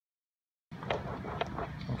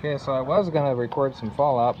Okay, so I was going to record some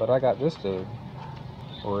fallout, but I got this to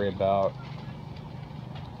worry about.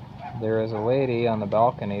 There is a lady on the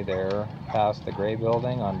balcony there, past the gray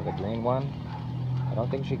building onto the green one. I don't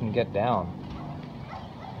think she can get down.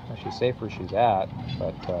 She's safe where she's at,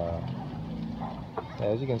 but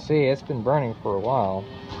as you can see, it's been burning for a while.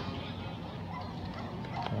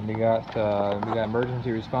 And we got emergency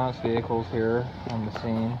response vehicles here on the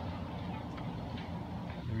scene.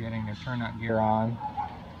 They're getting their turnout gear on.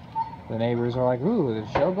 The neighbors are like, "Ooh, there's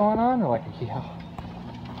a show going on?" They're like, "Yeah."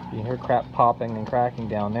 You can hear crap popping and cracking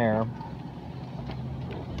down there.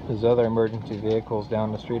 There's other emergency vehicles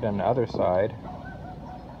down the street on the other side.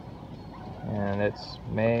 And it's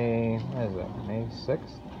May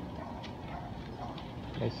 6th?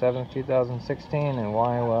 May 7th, 2016 in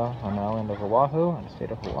Wahiawa on the island of Oahu in the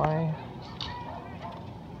state of Hawaii.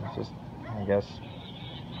 It's just, I guess,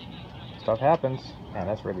 stuff happens. Man,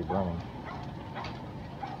 that's really burning.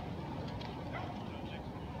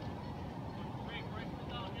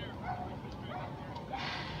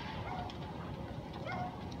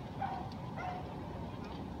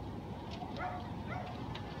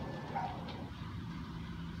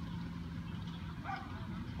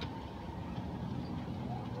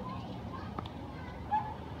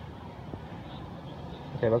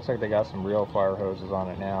 Okay, looks like they got some real fire hoses on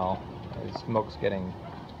it now. The smoke's getting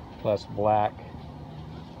less black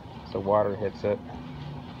as the water hits it.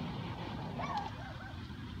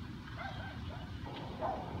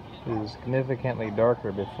 It was significantly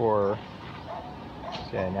darker before.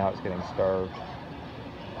 Yeah, now it's getting starved.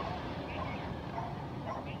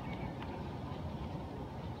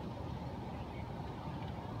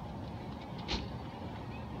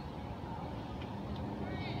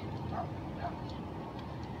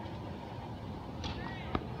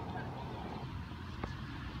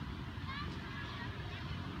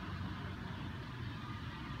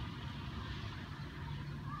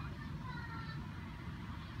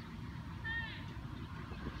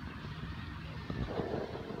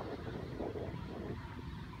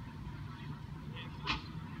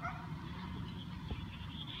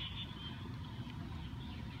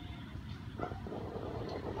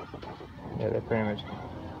 Yeah, they pretty much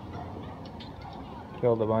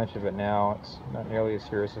killed a bunch of it now. It's not nearly as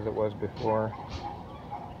serious as it was before.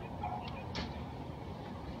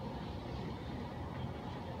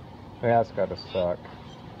 Yeah, it's gotta suck.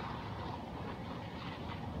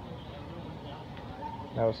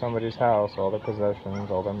 That was somebody's house, all their possessions,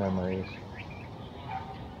 all their memories.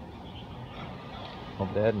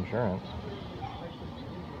 Hope they had insurance.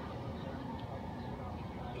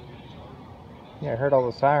 Yeah, I heard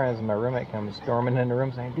all the sirens and my roommate comes storming in the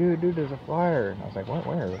room saying, dude, there's a fire. And I was like, what,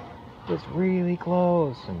 where? It's really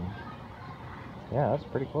close. And yeah, that's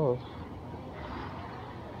pretty close.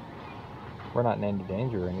 We're not in any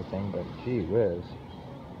danger or anything, but gee whiz.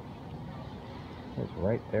 It's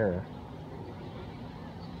right there.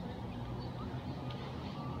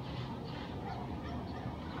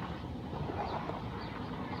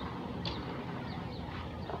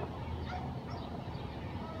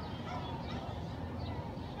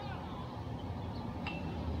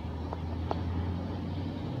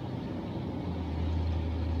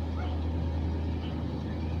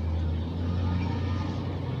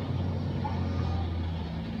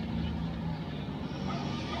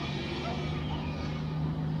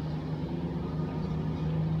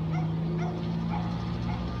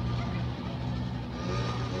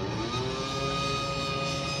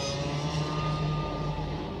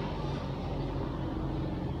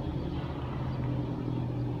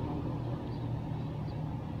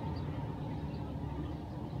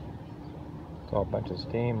 It's all a bunch of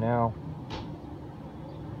steam now.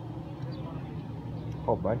 A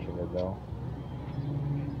whole bunch of it though.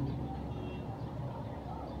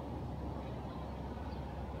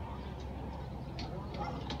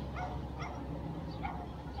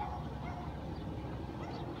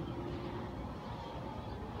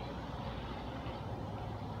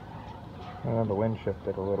 The wind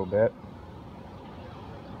shifted a little bit.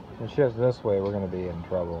 If it shifts this way, we're going to be in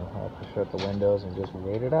trouble. I'll have to shut the windows and just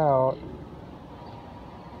wait it out.